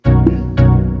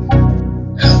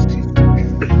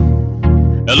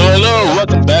Hello.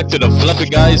 Welcome back to the Fluffy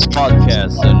Guys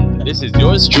podcast. And this is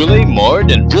yours truly,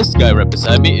 Mord, and this guy right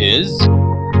beside me is.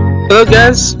 Hello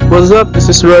guys, what's up? This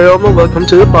is Ryoma. Welcome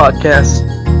to the podcast.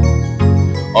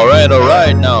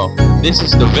 Alright. Now, this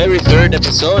is the very third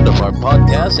episode of our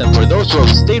podcast, and for those who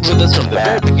have stayed with us from the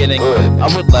very beginning,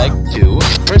 I would like to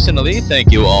personally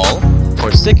thank you all for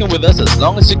sticking with us as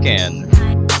long as you can.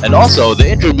 And also, the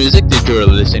intro music that you're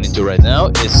listening to right now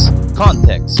is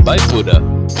Context by Buddha.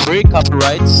 Free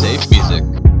copyright safe music.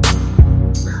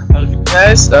 Okay,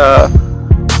 guys.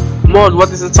 Maud, what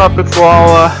is the topic for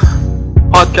our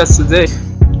podcast today?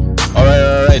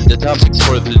 Alright. The topics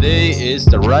for today is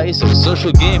the rise of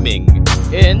social gaming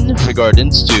in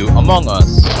regards to Among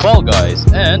Us, Fall Guys,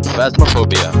 and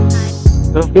Phasmophobia.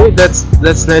 Okay,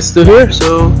 that's nice to hear.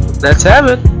 So let's have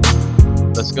it.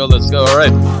 Let's go.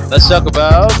 Alright, let's talk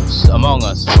about Among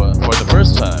Us for the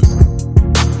first time.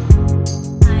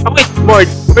 Oh wait, Maud,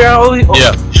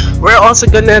 Yeah. we're also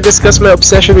gonna discuss my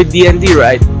obsession with DnD,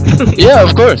 right? Yeah,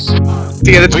 of course.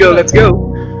 Okay, let's go.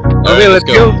 Okay, let's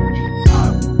go.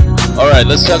 Alright,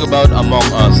 let's talk about Among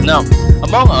Us. Now,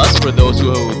 Among Us, for those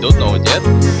who don't know it yet,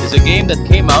 is a game that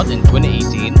came out in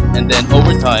 2018, and then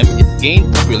over time it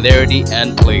gained popularity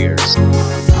and players.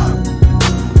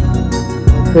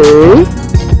 Okay.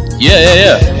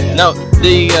 Yeah. Now,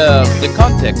 the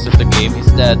context of the game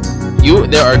is that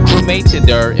there are crewmates and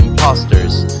there are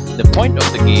imposters. The point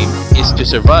of the game is to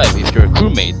survive if you're a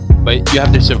crewmate, but you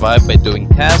have to survive by doing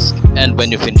tasks, and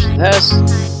when you finish the task,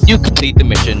 you complete the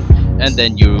mission, and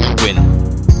then you win.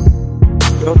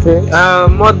 Okay.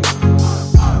 Maud.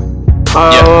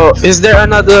 Yeah. Is there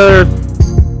another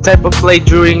type of play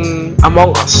during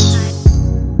Among Us?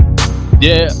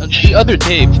 The other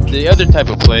type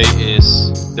of play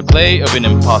is the play of an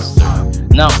imposter.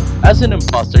 Now, as an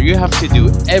imposter, you have to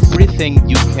do everything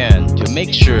you can to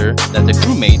make sure that the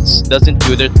crewmates doesn't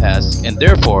do their task and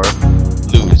therefore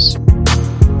lose.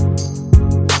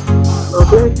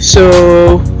 Okay,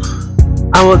 so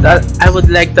I would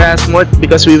like to ask Mort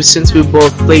because since we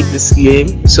both played this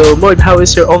game. So Mort, how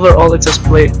is your overall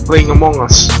playing Among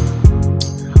Us?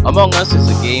 Among Us is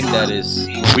a game that is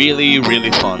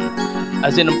really fun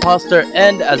as an imposter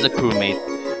and as a crewmate,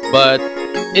 but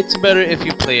it's better if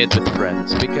you play it with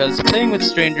friends because playing with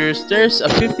strangers, there's a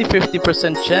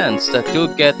 50-50% chance that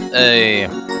you'll get a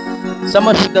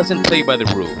someone who doesn't play by the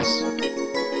rules.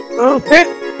 Okay.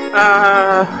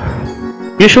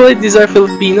 Usually these are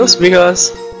Filipinos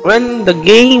because when the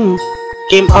game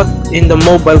came out in the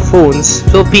mobile phones,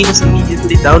 Filipinos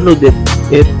immediately downloaded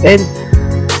it and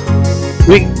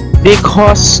they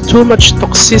cause too much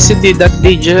toxicity that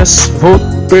they just vote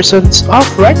persons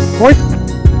off, right? Mort?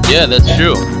 Yeah, that's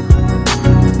true.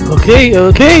 Okay.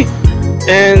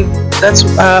 And that's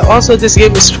also this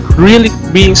game is really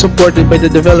being supported by the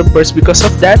developers. Because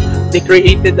of that, they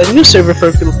created a new server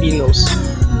for Filipinos.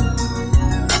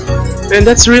 And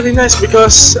that's really nice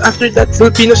because after that,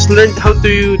 Filipinos learned how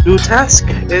to do tasks,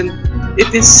 and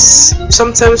it is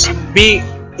sometimes being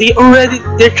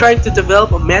they're trying to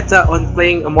develop a meta on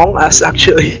playing Among Us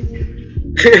actually.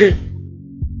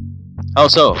 How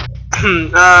so?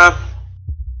 uh,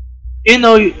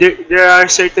 there are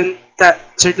certain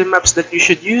maps that you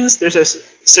should use. There's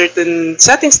certain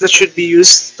settings that should be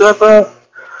used to have a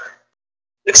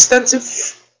extensive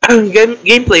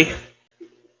gameplay.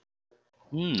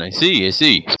 I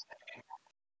see.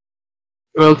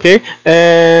 Okay,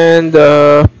 and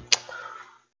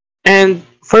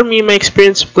for me, my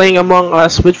experience playing Among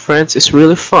Us with friends is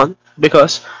really fun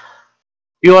because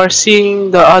you are seeing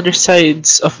the other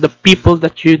sides of the people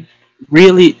that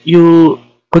you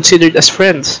considered as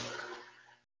friends.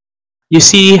 You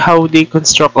see how they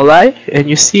construct a lie, and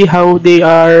you see how they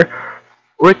are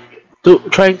work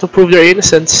trying to prove their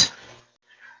innocence.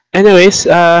 Anyways,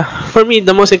 for me,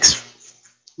 the most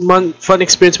fun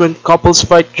experience when couples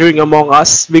fight during Among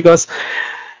Us because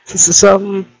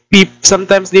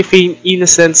sometimes they feign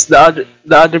innocence. The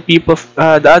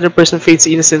other person feigns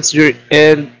innocence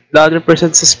and the other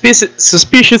person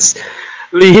suspiciously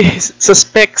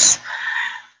suspects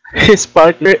his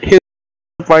partner, and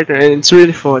it's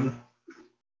really fun.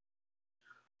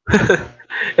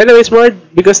 Anyways, more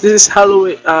because this is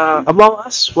Halloween. Among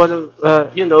Us, one of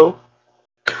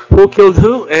who killed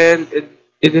who, and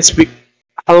it is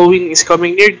Halloween is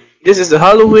coming near. This is the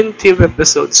Halloween theme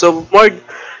episode. So more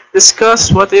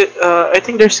discuss what it. I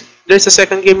think there's a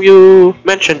second game you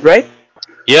mentioned, right?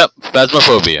 Yep,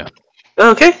 Phasmophobia.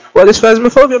 Okay, what is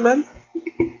Phasmophobia, man?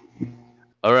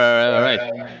 Alright.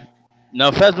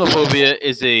 Now, Phasmophobia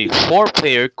is a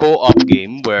four-player co-op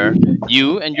game where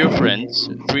you and your friends,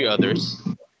 three others.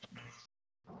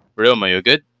 Realma, you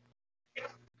good?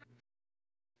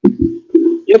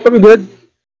 Yep, I'm good.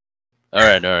 All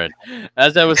right, all right.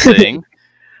 As I was saying,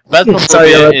 Sorry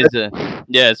Phasmophobia about is a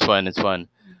yeah, it's fun, it's fun.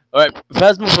 All right,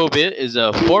 Phasmophobia is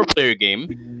a four-player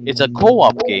game. It's a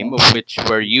co-op game of which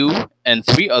where you and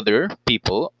three other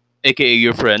people, aka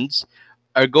your friends,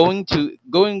 are going to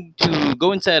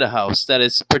go inside a house that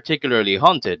is particularly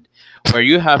haunted, where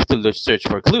you have to search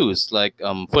for clues like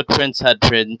footprints,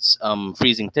 handprints,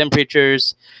 freezing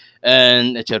temperatures,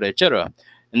 and etc. etc.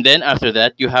 And then after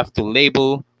that, you have to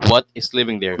label what is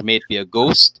living there. May it be a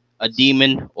ghost, a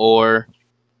demon, or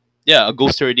yeah, a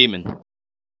ghost or a demon.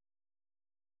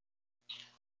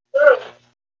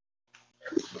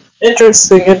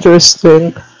 that.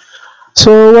 Interesting.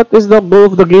 So, what is the goal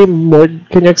of the game, Mod?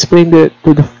 Can you explain it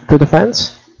to the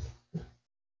fans?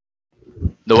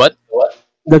 The what?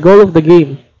 The goal of the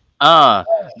game. Ah,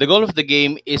 the goal of the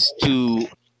game is to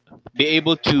be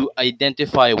able to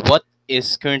identify what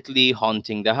is currently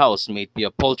haunting the house. May it be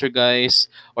a poltergeist,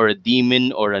 or a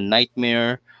demon, or a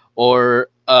nightmare, or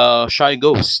a shy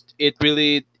ghost. It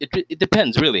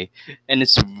depends really, and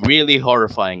it's really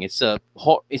horrifying. It's a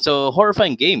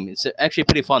horrifying game. It's actually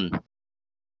pretty fun.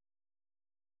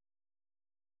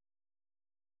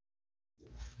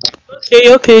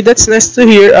 Okay, that's nice to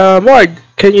hear. Mord,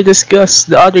 can you discuss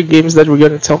the other games that we're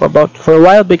gonna talk about for a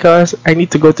while because I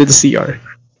need to go to the CR.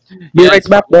 Be Yeah, right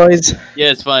back, boys.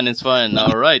 yeah, it's fun. It's fun.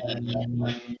 All right.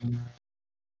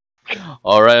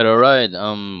 All right, all right.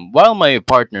 While my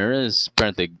partner is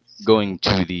apparently going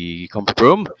to the comfort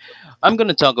room, I'm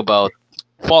gonna talk about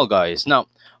Fall Guys. Now,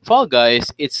 Fall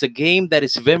Guys, it's a game that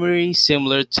is very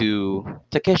similar to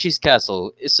Takeshi's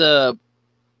Castle. It's a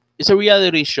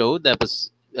reality show that was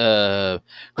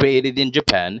created in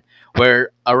Japan,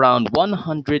 where around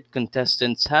 100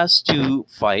 contestants has to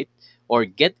fight or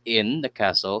get in the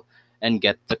castle and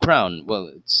get the crown. Well,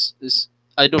 it's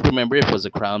I don't remember if it was a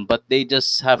crown, but they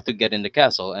just have to get in the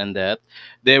castle, and that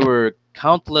there were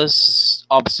countless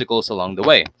obstacles along the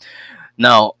way.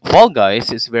 Now, Fall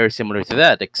Guys is very similar to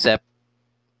that, except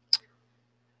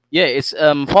yeah, it's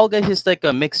Fall Guys is like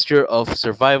a mixture of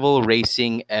survival,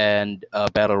 racing, and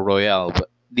battle royale. But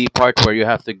the part where you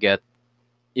have to get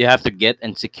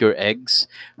and secure eggs,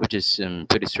 which is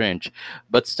pretty strange,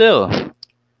 but still,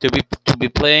 to be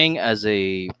playing as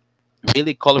a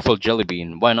really colorful jelly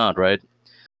bean, why not, right?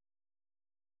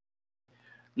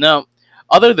 Now,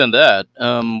 other than that,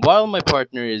 while my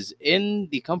partner is in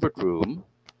the comfort room,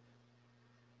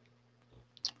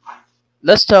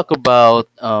 let's talk about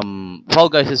Fall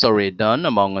Guys is already done.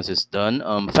 Among Us is done.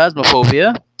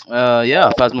 Phasmophobia.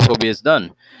 Yeah, Phasmophobia is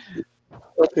done.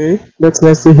 Okay, that's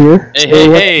nice to hear. Hey, hey,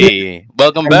 So, what's next? hey!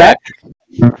 Welcome I'm back.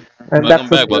 back. I'm back Welcome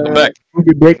from back. Welcome the back.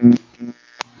 movie break.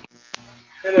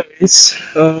 Anyways,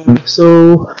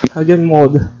 so again,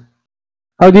 Mod,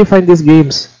 how do you find these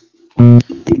games?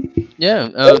 Yeah,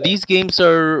 these games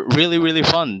are really, really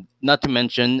fun. Not to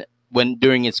mention when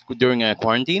during a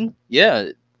quarantine. Yeah,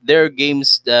 there are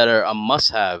games that are a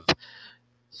must-have.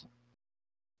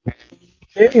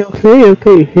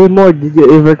 Okay. Hey, Mod, did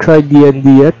you ever try D&D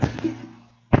yet?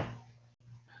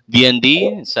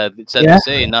 DnD. Sad to Yeah.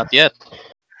 say, not yet.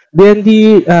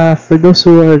 D&D, for those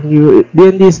who are new,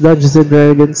 D&D is Dungeons and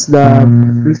Dragons,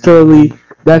 literally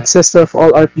the ancestor of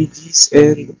all RPGs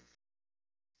and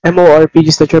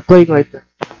MMORPGs that you're playing right now.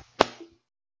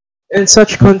 And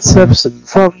such concepts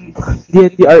from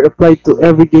D&D are applied to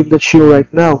every game that's you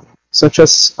right now, such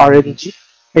as RNG.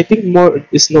 I think more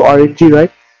is no RNG,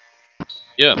 right?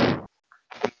 Yeah,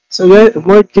 So,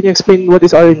 more, can you explain what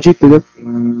is RNG to them?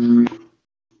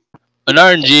 an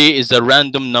RNG is a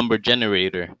random number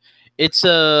generator. It's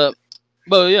a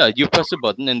Well, yeah, you press a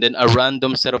button and then a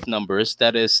random set of numbers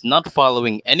that is not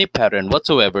following any pattern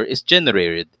whatsoever is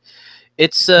generated.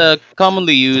 It's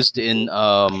commonly used in,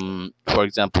 for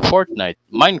example, Fortnite,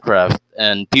 Minecraft,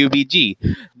 and PUBG.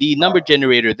 The number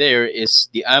generator there is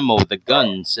the ammo, the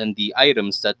guns, and the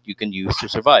items that you can use to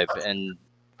survive, and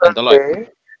the like. Okay.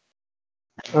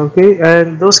 Okay,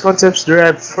 and those concepts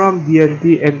derive from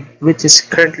D&D, and which is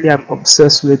currently I'm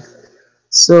obsessed with.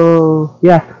 So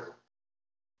yeah,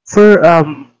 for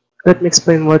let me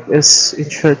explain what is in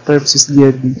short terms is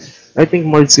D&D. I think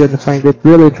Mord's gonna find it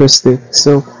really interesting.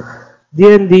 So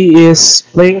D&D is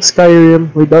playing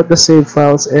Skyrim without the save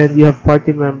files, and you have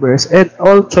party members, and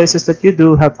all choices that you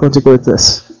do have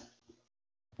consequences.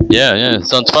 Yeah, yeah,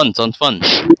 sounds fun. Sounds fun.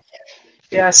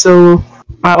 Yeah, so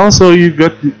also you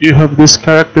have this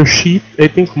character sheet. I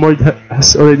think Mord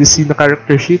has already seen the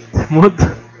character sheet. Mod.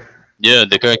 Yeah,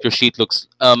 the character sheet looks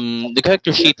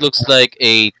like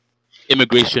a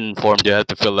immigration form you have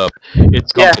to fill up.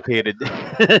 It's Yeah, complicated.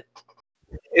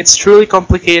 it's truly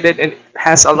complicated and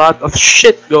has a lot of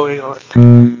shit going on.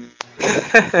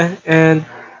 And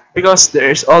because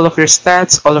there's all of your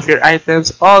stats, all of your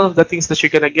items, all of the things that you're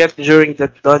gonna get during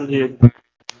that dungeon.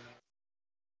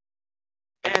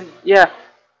 And yeah,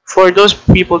 for those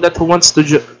people that who wants to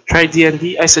try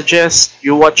D&D, I suggest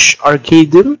you watch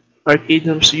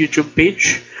Arcadeum's YouTube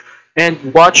page, and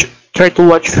try to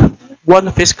watch one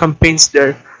of his campaigns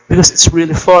there because it's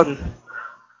really fun.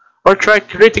 Or try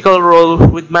Critical Role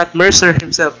with Matt Mercer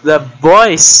himself, the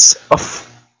voice of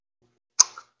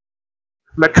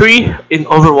McCree in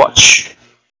Overwatch.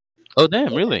 Oh,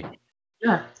 damn, really?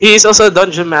 Yeah, he is also a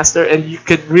dungeon master, and you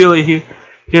could really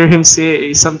hear him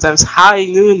say sometimes high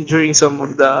noon during some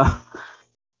of the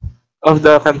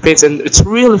campaigns, and it's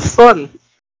really fun.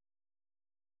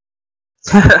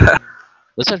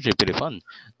 That's actually pretty fun.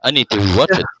 I need to watch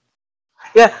Yeah, it.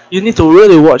 yeah, you need to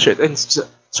really watch it and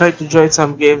try to join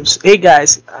some games. Hey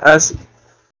guys, as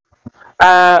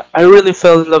I really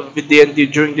fell in love with D&D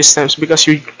during these times because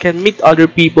you can meet other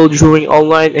people during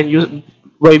online, and you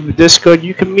by Discord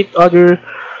you can meet other.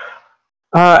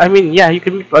 I mean, yeah, you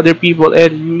can meet other people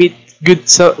and meet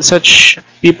such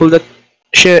people that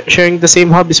sharing the same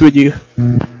hobbies with you.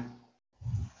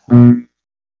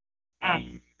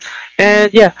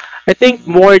 And yeah, I think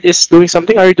Mord is doing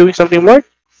something. Are you doing something, Mord?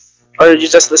 Or are you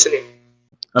just listening?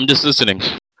 I'm just listening.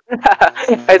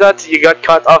 I thought you got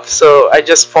cut off, so I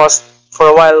just paused for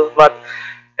a while. But,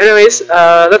 anyways,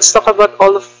 let's talk about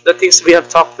all of the things we have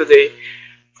talked today.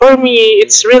 For me,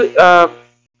 it's really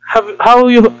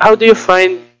how do you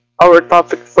find our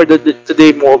topic for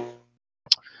today, Mo?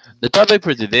 The topic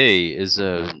for today is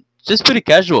just pretty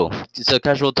casual. It's a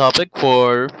casual topic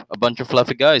for a bunch of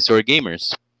fluffy guys who are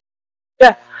gamers.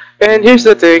 Yeah, and here's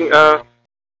the thing.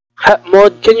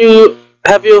 Mod, can you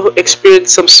have you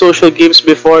experienced some social games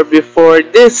before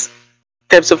this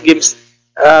types of games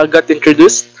got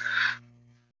introduced?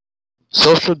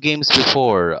 Social games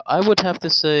before, I would have to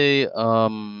say,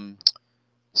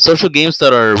 social games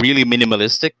that are really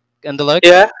minimalistic and the like.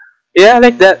 Yeah, yeah,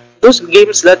 like that. Those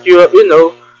games that you have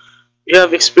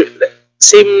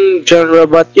same genre,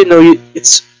 but you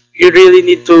really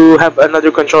need to have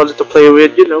another controller to play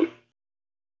with.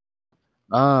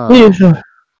 Yeah, Ah, sure.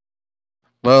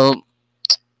 well,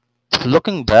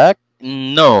 looking back,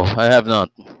 no, I have not.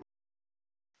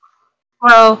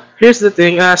 Well, here's the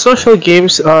thing. Social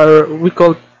games are we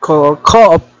call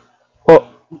co-op co-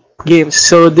 games.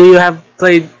 So do you have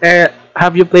played?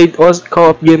 Have you played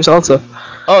co-op games also?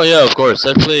 Oh yeah, of course.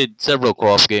 I've played several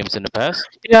co-op games in the past.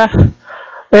 Yeah,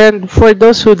 and for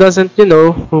those who doesn't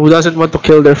want to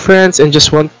kill their friends and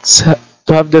just wants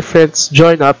to have their friends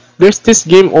join up, there's this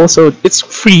game also. It's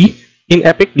free in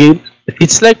Epic Game.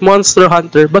 It's like Monster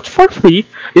Hunter, but for free.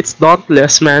 It's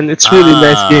Dauntless, man. It's really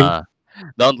nice game. Ah,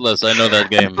 Dauntless. I know that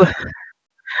I, game. pl-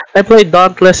 I played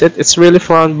Dauntless. It's really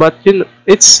fun, but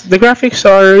it's the graphics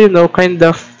are kind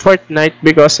of Fortnite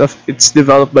because of it's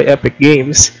developed by Epic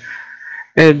Games,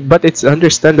 and but it's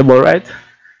understandable, right?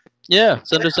 Yeah,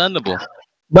 it's understandable.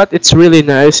 But it's really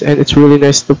nice, and it's really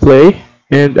nice to play,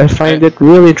 and I I find it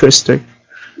really interesting.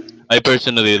 I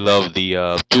personally love the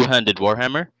two-handed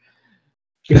Warhammer.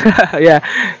 Yeah,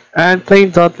 and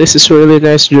playing Dauntless is really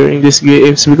nice during these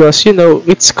games because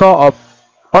it's co-op.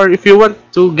 Or if you want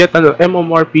to get an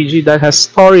MMORPG that has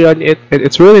story on it and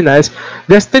it's really nice,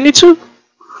 Destiny 2.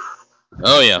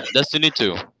 Oh yeah, Destiny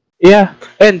 2. Yeah,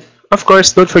 and of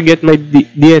course, don't forget my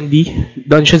D&D,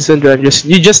 Dungeons and Dragons.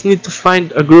 You just need to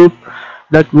find a group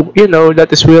that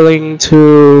is willing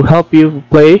to help you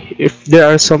play. If there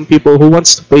are some people who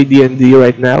wants to play D&D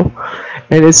right now,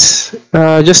 and it's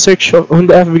just search on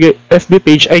the FB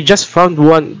page. I just found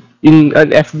one in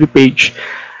an FB page,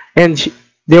 and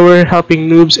they were helping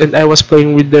noobs, and I was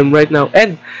playing with them right now.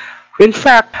 And in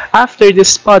fact, after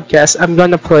this podcast, I'm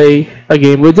gonna play a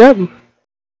game with them.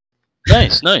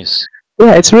 Nice, nice.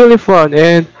 Yeah, it's really fun,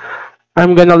 and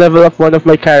I'm gonna level up one of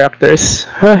my characters.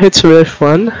 It's really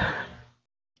fun,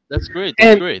 That's great. That's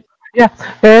and great. yeah,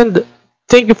 and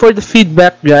thank you for the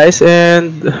feedback, guys,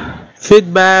 and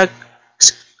feedback,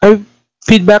 uh,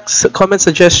 comment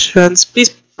suggestions. Please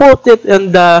put it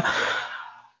in the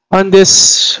on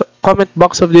this comment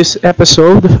box of this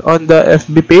episode on the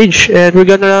FB page, and we're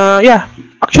gonna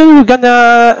actually we're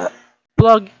gonna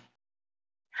plug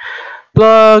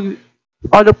plug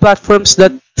other platforms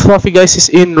that Fluffy Guys is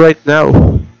in right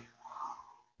now.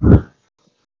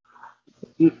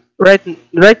 Right,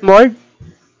 right, more.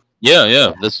 Yeah,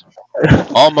 yeah. That's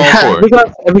all I'm all Yeah, for.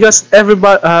 because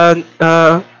everybody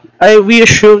I we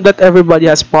assume that everybody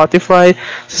has Spotify.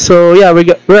 So yeah, we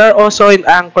are also in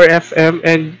Anchor FM,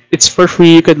 and it's for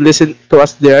free. You can listen to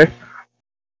us there.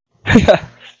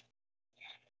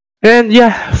 And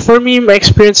yeah, for me, my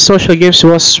experience social games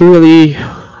was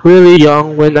really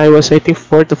young when I was I think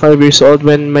 4 to 5 years old.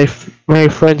 When my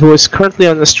friend who is currently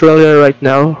in Australia right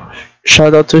now,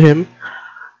 shout out to him.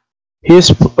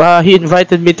 He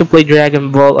invited me to play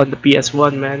Dragon Ball on the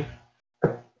PS1, man.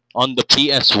 On the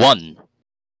PS1.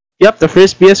 Yep, the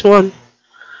first PS1.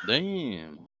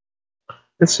 Damn.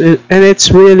 And it's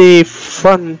really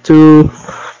fun to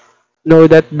know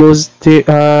that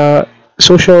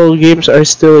social games are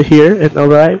still here and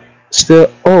alive, still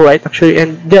all right actually,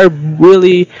 and they're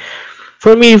really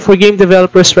for me for game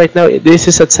developers right now. This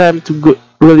is a time to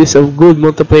release a good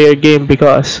multiplayer game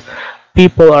because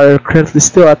people are currently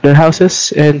still at their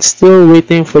houses and still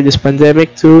waiting for this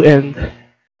pandemic to end.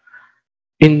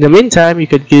 In the meantime, you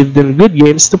could give them good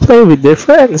games to play with their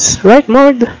friends, right,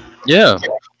 Mord? Yeah,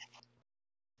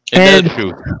 and that's And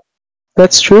true.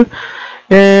 that's true.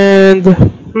 And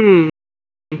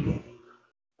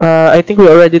I think we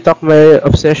already talked my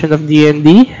obsession of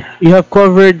D&D. You have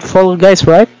covered Fall Guys,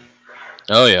 right?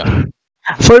 Oh yeah.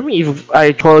 For me,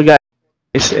 I Fall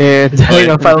Guys and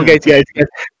Oh Fall yeah. Guys, guys,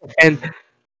 and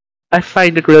I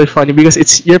find it really funny because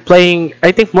it's you're playing.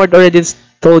 I think Mort already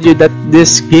told you that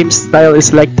this game style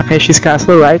is like Takeshi's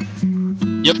Castle, right?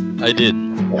 Yep, I did.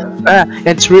 And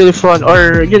it's really fun.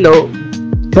 Or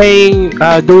playing,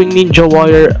 doing Ninja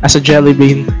Warrior as a jelly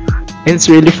bean. And it's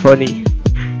really funny.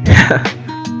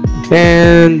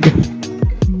 And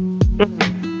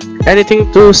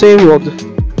anything to say, Wold?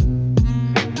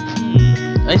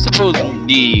 I suppose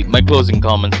the my closing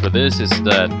comments for this is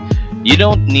that you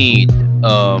don't need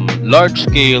large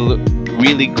scale,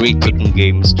 really great looking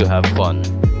games to have fun.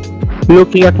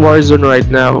 Looking at Warzone right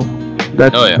now,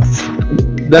 that Oh yeah.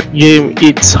 that game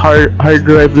eats hard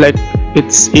drive like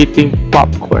it's eating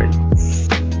popcorn.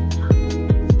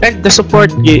 And the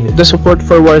support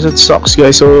for Warzone sucks,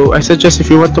 guys. So I suggest if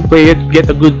you want to play it, get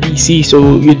a good PC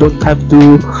so you don't have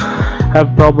to have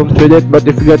problems with it. But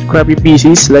if you got crappy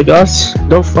PCs like us,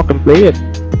 don't fucking play it.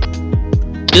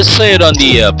 Just play it on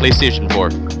the PlayStation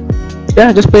 4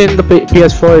 Yeah, just play in the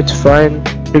PS4. It's fine.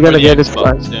 You're or gonna the get it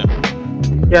fine. Xbox. Yeah.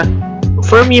 Yeah.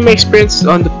 For me, my experience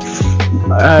on the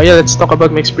let's talk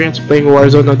about my experience playing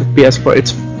Warzone on the PS4.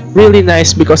 It's really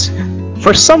nice because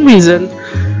for some reason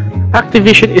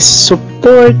Activision is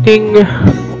supporting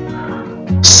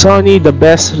Sony the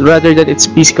best rather than its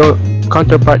PC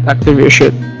counterpart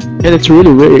Activision, and it's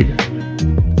really weird.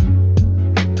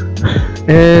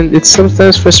 And it's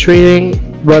sometimes frustrating,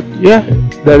 but yeah,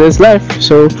 that is life.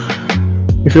 So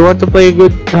if you want to play a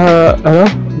good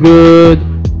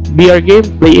VR game,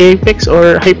 play Apex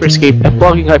or Hyperscape. I'm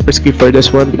plugging Hyperscape for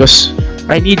this one because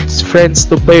I need friends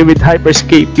to play with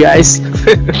Hyperscape, guys.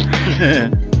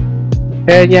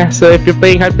 And yeah, so if you're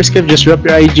playing Hyperscape, just drop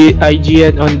your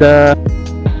IGN on the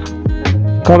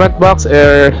comment box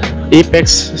or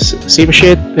Apex, same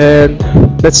shit, and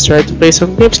let's try to play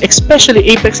some games. Especially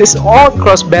Apex is all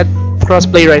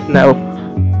crossplay right now.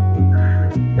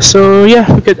 So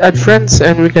yeah, we could add friends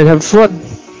and we can have fun.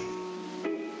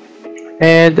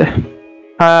 And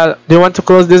do you want to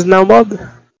close this now, Bob?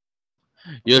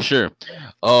 Yeah, sure.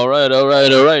 All right, all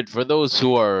right, all right. For those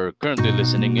who are currently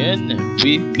listening in,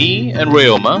 me and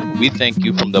Ryoma, we thank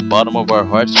you from the bottom of our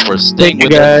hearts for staying Thank you,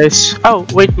 with us. guys. Oh,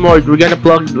 wait more. We're gonna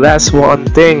plug the last one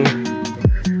thing.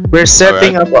 We're All right.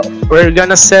 setting up. We're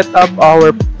gonna set up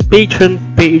our Patreon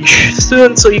page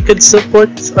soon, so you can support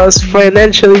us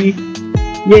financially.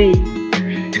 Yay!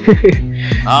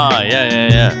 Ah, yeah, yeah,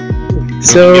 yeah.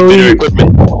 So we can get So better you,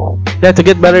 equipment. yeah, to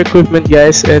get better equipment,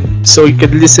 guys, and so you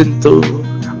can listen to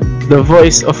the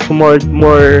voice of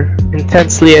more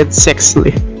intensely and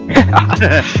sexily.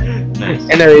 Nice.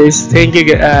 Anyways, thank you.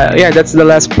 Yeah, that's the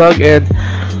last plug, and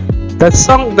that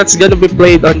song that's gonna be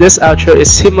played on this outro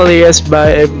is Himalayas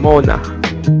by Mona.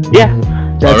 Yeah,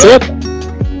 All that's right. it.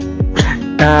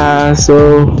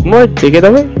 So more, take it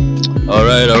away. All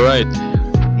right, all right.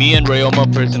 Me and Ryoma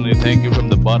personally thank you from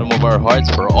the bottom of our hearts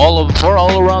for all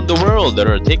around the world that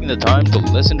are taking the time to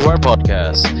listen to our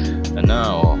podcast. And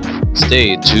now,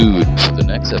 stay tuned for the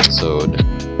next episode.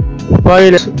 Bye.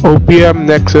 OPM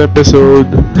next episode.